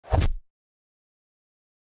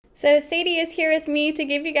So Sadie is here with me to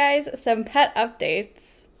give you guys some pet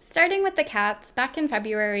updates. Starting with the cats, back in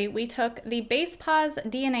February, we took the Base Paws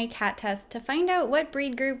DNA cat test to find out what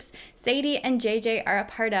breed groups Sadie and JJ are a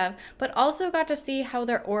part of, but also got to see how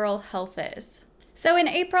their oral health is. So in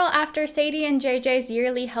April, after Sadie and JJ's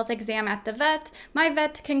yearly health exam at the vet, my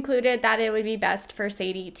vet concluded that it would be best for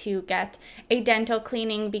Sadie to get a dental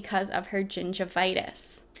cleaning because of her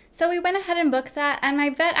gingivitis. So we went ahead and booked that, and my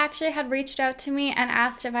vet actually had reached out to me and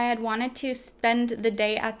asked if I had wanted to spend the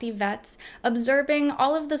day at the vet's observing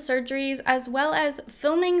all of the surgeries as well as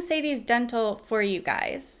filming Sadie's dental for you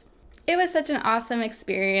guys. It was such an awesome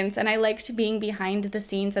experience, and I liked being behind the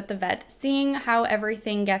scenes at the vet, seeing how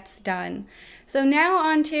everything gets done. So now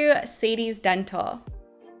on to Sadie's dental.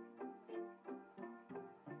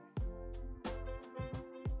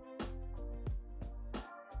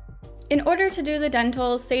 In order to do the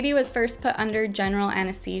dental, Sadie was first put under general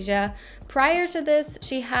anesthesia. Prior to this,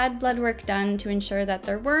 she had blood work done to ensure that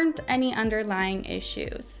there weren't any underlying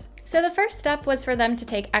issues. So the first step was for them to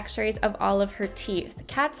take x-rays of all of her teeth.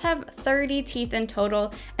 Cats have 30 teeth in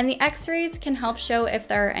total, and the x-rays can help show if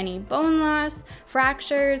there are any bone loss,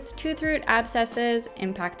 fractures, tooth root abscesses,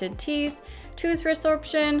 impacted teeth, tooth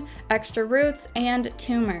resorption, extra roots, and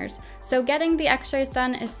tumors. So getting the x-rays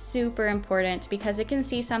done is super important because it can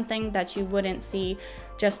see something that you wouldn't see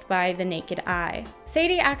just by the naked eye.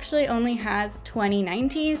 Sadie actually only has 29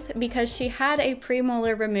 teeth because she had a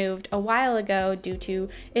premolar removed a while ago due to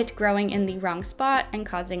it growing in the wrong spot and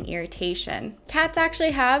causing irritation. Cats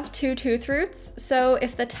actually have 2 tooth roots, so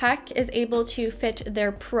if the tech is able to fit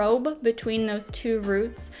their probe between those 2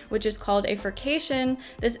 roots, which is called a furcation,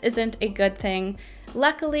 this isn't a good thing.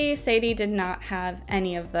 Luckily, Sadie did not have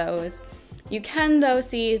any of those. You can though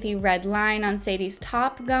see the red line on Sadie's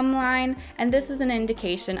top gum line, and this is an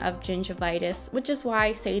indication of gingivitis, which is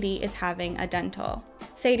why Sadie is having a dental.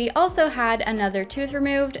 Sadie also had another tooth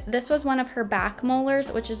removed. This was one of her back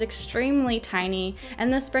molars, which is extremely tiny,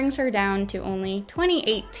 and this brings her down to only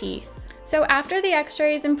 28 teeth. So after the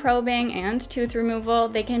x-rays and probing and tooth removal,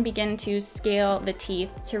 they can begin to scale the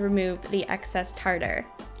teeth to remove the excess tartar.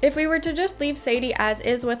 If we were to just leave Sadie as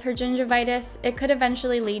is with her gingivitis, it could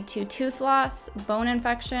eventually lead to tooth loss, bone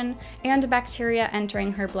infection, and bacteria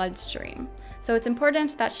entering her bloodstream. So it's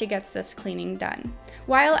important that she gets this cleaning done.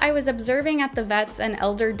 While I was observing at the vet's, an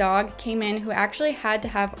elder dog came in who actually had to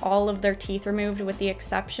have all of their teeth removed with the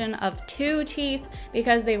exception of 2 teeth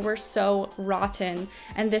because they were so rotten.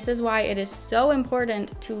 And this is why it is so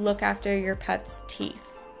important to look after your pet's teeth.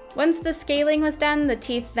 Once the scaling was done, the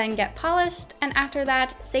teeth then get polished, and after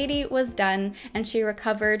that, Sadie was done and she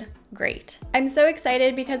recovered great. I'm so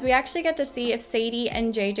excited because we actually get to see if Sadie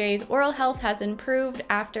and JJ's oral health has improved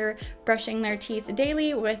after brushing their teeth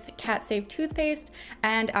daily with Cat Safe toothpaste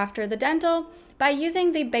and after the dental by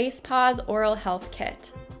using the Base Paws Oral Health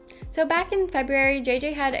Kit. So back in February,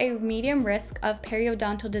 JJ had a medium risk of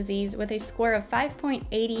periodontal disease with a score of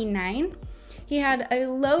 5.89. He had a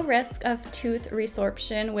low risk of tooth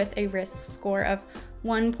resorption with a risk score of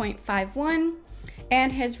 1.51,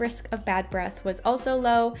 and his risk of bad breath was also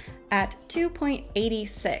low at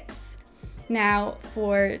 2.86. Now,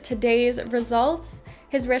 for today's results,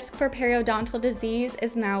 his risk for periodontal disease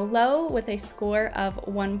is now low with a score of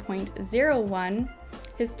 1.01.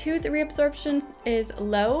 His tooth reabsorption is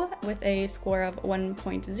low with a score of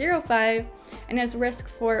 1.05, and his risk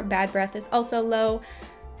for bad breath is also low,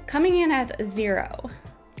 coming in at 0.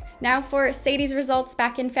 Now for Sadie's results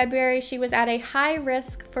back in February, she was at a high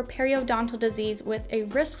risk for periodontal disease with a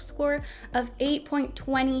risk score of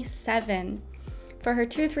 8.27. For her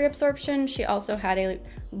tooth reabsorption, she also had a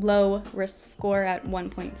low risk score at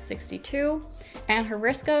 1.62, and her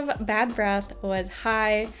risk of bad breath was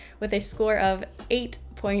high with a score of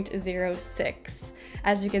 8.06.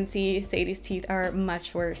 As you can see, Sadie's teeth are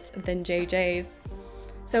much worse than JJ's.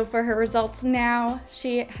 So for her results now,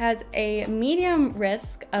 she has a medium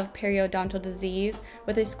risk of periodontal disease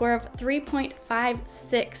with a score of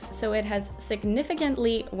 3.56, so it has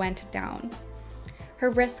significantly went down.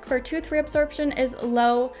 Her risk for tooth reabsorption is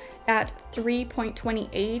low at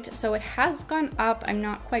 3.28, so it has gone up. I'm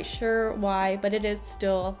not quite sure why, but it is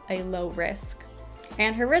still a low risk.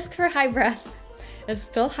 And her risk for high breath is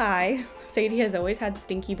still high. Sadie has always had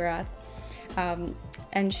stinky breath.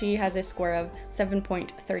 And she has a score of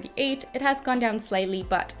 7.38. It has gone down slightly,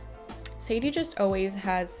 but Sadie just always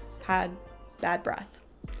has had bad breath.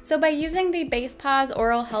 So by using the Base Paws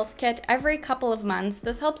Oral Health Kit every couple of months,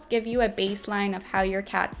 this helps give you a baseline of how your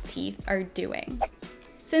cat's teeth are doing.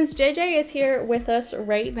 Since JJ is here with us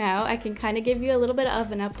right now, I can kind of give you a little bit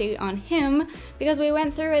of an update on him because we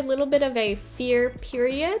went through a little bit of a fear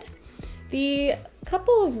period. The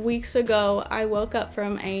couple of weeks ago, I woke up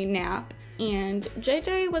from a nap and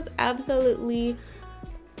JJ was absolutely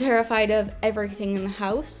terrified of everything in the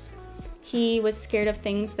house. He was scared of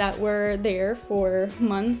things that were there for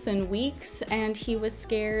months and weeks, and he was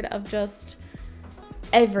scared of just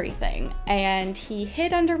everything. And he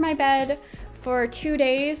hid under my bed for 2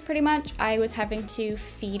 days pretty much. I was having to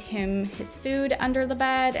feed him his food under the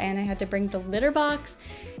bed, and I had to bring the litter box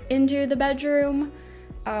into the bedroom.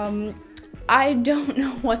 I don't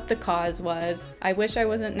know what the cause was. I wish I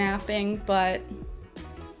wasn't napping, but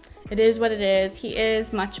it is what it is. He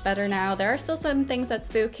is much better now. There are still some things that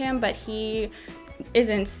spook him, but he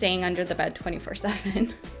isn't staying under the bed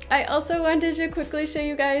 24/7. I also wanted to quickly show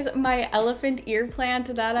you guys my elephant ear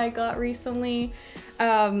plant that I got recently.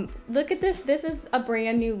 Look at this. This is a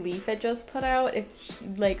brand new leaf it just put out. It's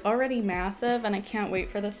like already massive, and I can't wait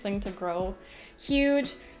for this thing to grow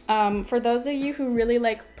huge. For those of you who really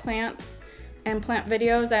like plants and plant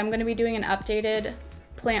videos, I'm going to be doing an updated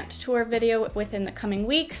plant tour video within the coming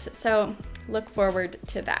weeks, so look forward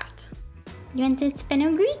to that. You want this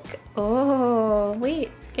fenugreek? Oh,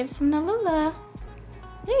 wait, give some to Lola.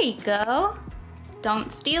 There you go.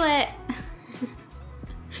 Don't steal it.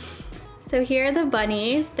 So here are the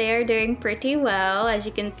bunnies. They are doing pretty well. As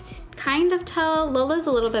you can kind of tell, Lola's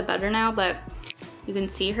a little bit better now, but you can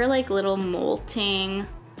see her like little molting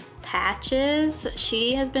patches.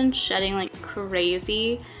 She has been shedding like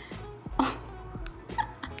crazy. Oh.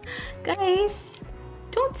 Guys,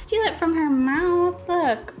 don't steal it from her mouth.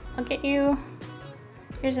 Look, I'll get you.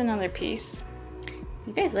 Here's another piece.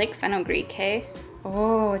 You guys like fenugreek, hey?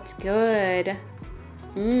 Oh, it's good.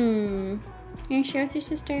 You wanna share with your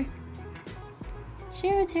sister?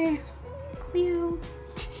 Share with her. Cleo.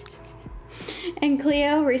 And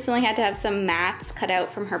Cleo recently had to have some mats cut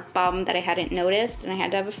out from her bum that I hadn't noticed, and I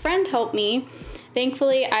had to have a friend help me.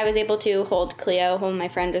 Thankfully, I was able to hold Cleo while my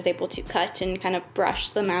friend was able to cut and kind of brush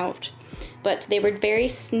them out, but they were very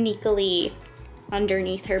sneakily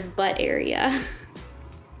underneath her butt area.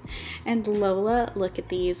 And Lola, look at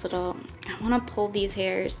these little, I want to pull these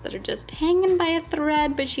hairs that are just hanging by a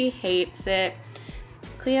thread, but she hates it.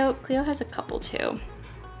 Cleo has a couple too.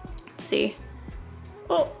 Let's see.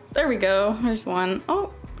 Oh, there we go. There's one.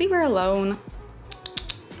 Oh, leave her alone.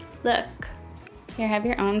 Look. Here, have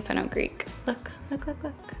your own fenugreek. Look, look, look,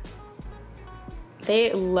 look.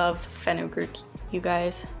 They love fenugreek, you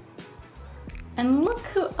guys. And look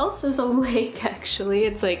who else is awake, actually.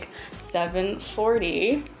 It's like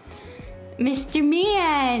 7:40. Mr.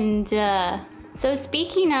 Mand. So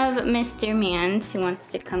speaking of Mr. Mand, who wants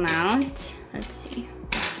to come out, let's see.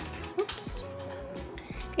 Oops.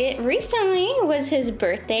 It recently was his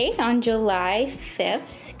birthday on July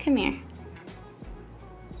 5th. Come here.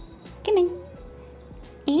 Come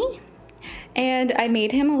in. And I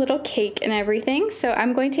made him a little cake and everything, so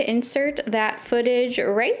I'm going to insert that footage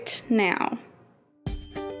right now.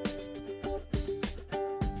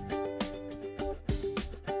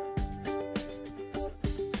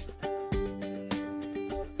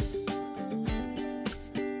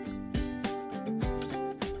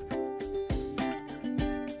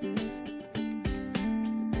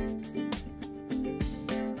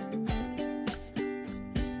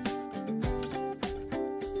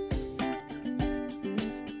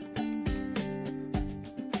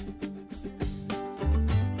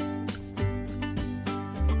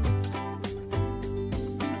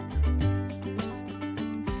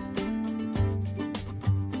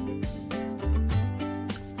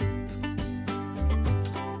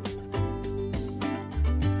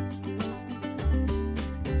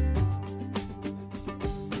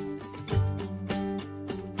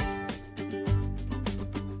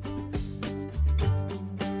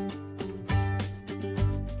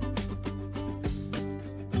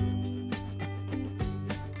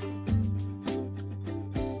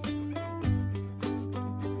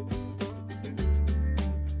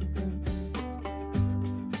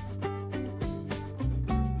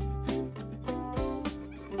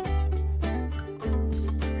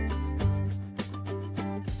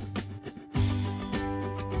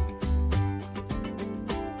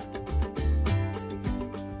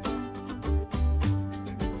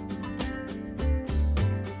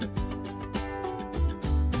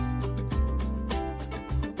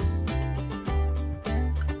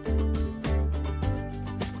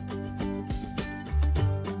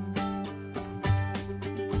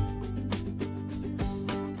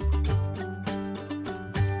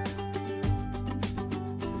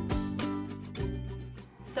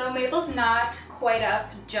 So Mabel's not quite up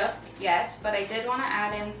just yet, but I did want to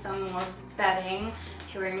add in some more bedding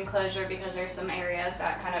to her enclosure because there's some areas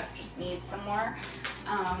that kind of just need some more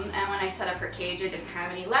And when I set up her cage, I didn't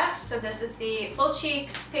have any left. So this is the full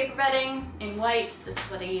cheeks paper bedding in white. This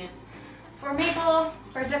is what I use for Mabel.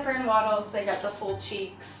 For Dipper and Waddles, they got the full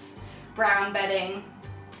cheeks brown bedding.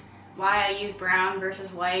 Why I use brown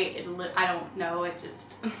versus white, I don't know. It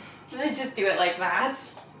just, they just do it like that.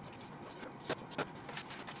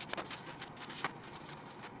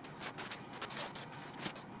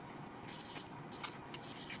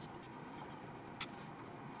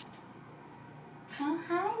 Oh,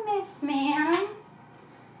 hi, Miss Ma'am.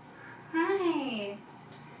 Hi.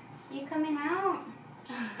 You coming out?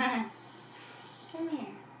 Come here.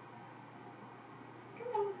 Come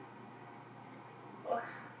on. Oh.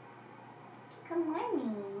 Good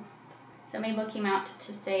morning. So Mabel came out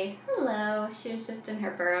to say hello. She was just in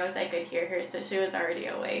her burrows. I could hear her, so she was already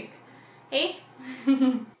awake. Hey.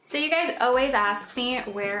 So you guys always ask me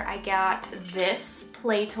where I got this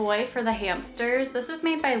play toy for the hamsters. This is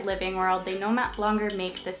made by Living World. They no longer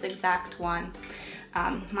make this exact one.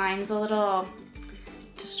 Mine's a little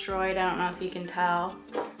destroyed. I don't know if you can tell.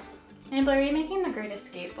 Mabel, are you making the Great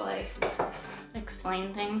Escape while I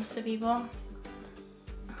explain things to people?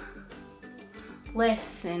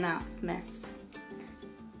 Listen up, miss.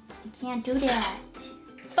 You can't do that.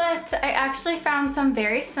 But I actually found some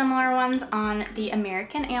very similar ones on the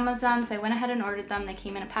American Amazon, so I went ahead and ordered them. They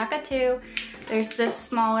came in a pack of 2. There's this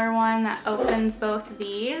smaller one that opens both of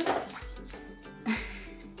these.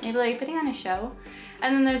 Maybe are you putting on a show?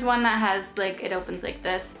 And then there's one that has like, it opens like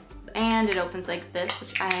this and it opens like this,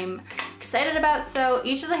 which I'm excited about. So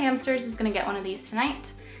each of the hamsters is gonna get one of these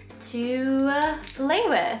tonight to play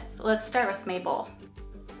with. Let's start with Mabel.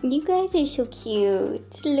 You guys are so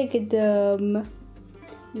cute. Look at them.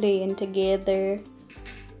 Laying together.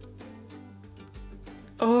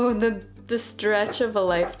 Oh, the stretch of a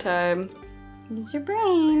lifetime. Use your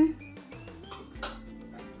brain.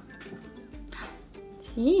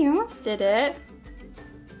 See, you almost did it.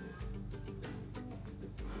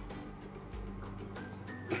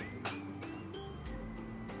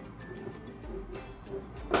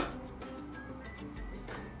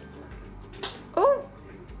 Oh,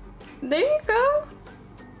 there you go.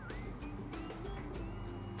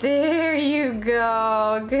 There you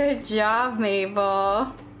go. Good job,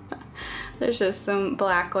 Mabel. There's just some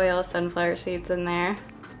black oil sunflower seeds in there.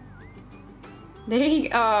 There you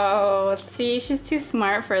go. Oh, see, she's too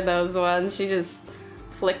smart for those ones. She just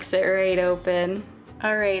flicks it right open.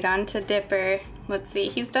 All right, on to Dipper. Let's see,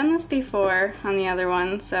 he's done this before on the other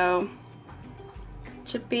one, so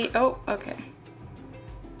should be, oh, okay.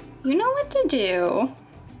 You know what to do.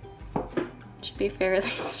 Should be fairly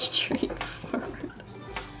straightforward.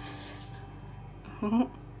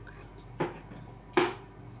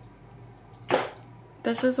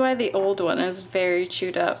 This is why the old one is very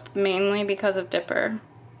chewed up, mainly because of Dipper.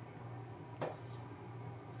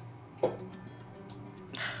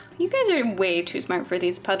 You guys are way too smart for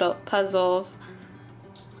these puzzles.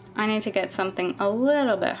 I need to get something a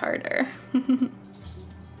little bit harder.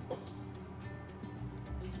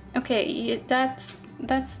 Okay,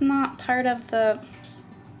 that's not part of the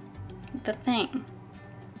thing.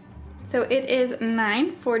 So it is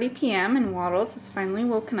 9:40 p.m. and Waddles is finally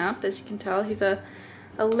woken up. As you can tell, he's a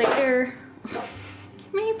later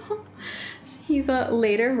Mabel. He's a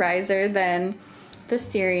later riser than the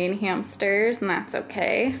Syrian hamsters, and that's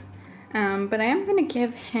okay. But I am gonna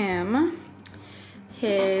give him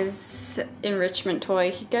his enrichment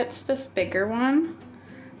toy. He gets this bigger one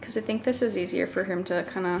because I think this is easier for him to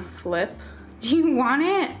kind of flip. Do you want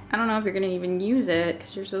it? I don't know if you're gonna even use it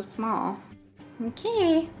because you're so small.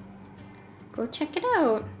 Okay. Go check it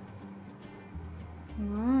out.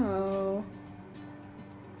 Whoa.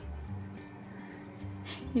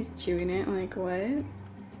 He's chewing it like what?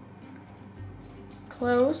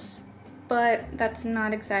 Close, but that's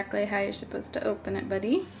not exactly how you're supposed to open it,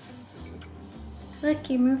 buddy. Look,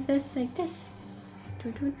 you move this like this.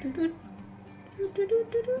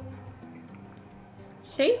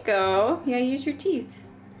 There you go. Yeah, use your teeth.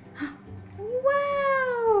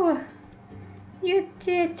 Wow! You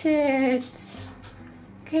did it!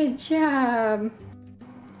 Good job!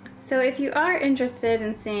 So if you are interested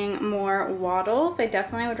in seeing more Waddles, I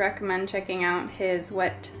definitely would recommend checking out his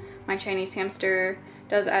What My Chinese Hamster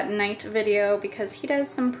Does at Night video because he does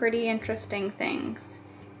some pretty interesting things.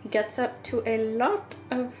 He gets up to a lot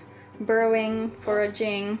of burrowing,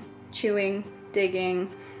 foraging, chewing, digging,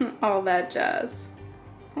 all that jazz.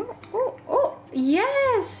 Oh, oh, oh,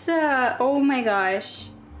 yes! Oh my gosh.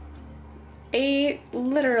 A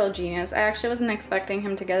literal genius. I actually wasn't expecting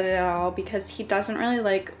him to get it at all because he doesn't really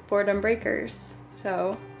like boredom breakers.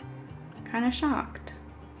 So, kind of shocked.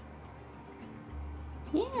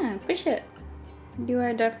 Yeah, push it. You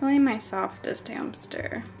are definitely my softest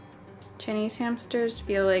hamster. Chinese hamsters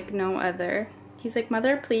feel like no other. He's like,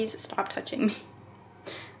 mother, please stop touching me.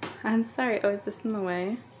 I'm sorry. Oh, is this in the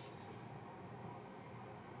way?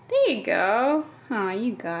 There you go. Oh,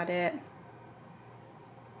 you got it.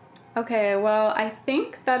 Okay, well, I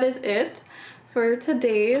think that is it for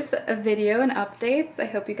today's video and updates. I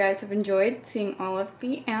hope you guys have enjoyed seeing all of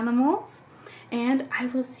the animals, and I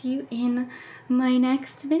will see you in my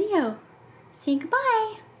next video. Say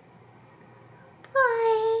goodbye.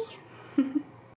 Bye.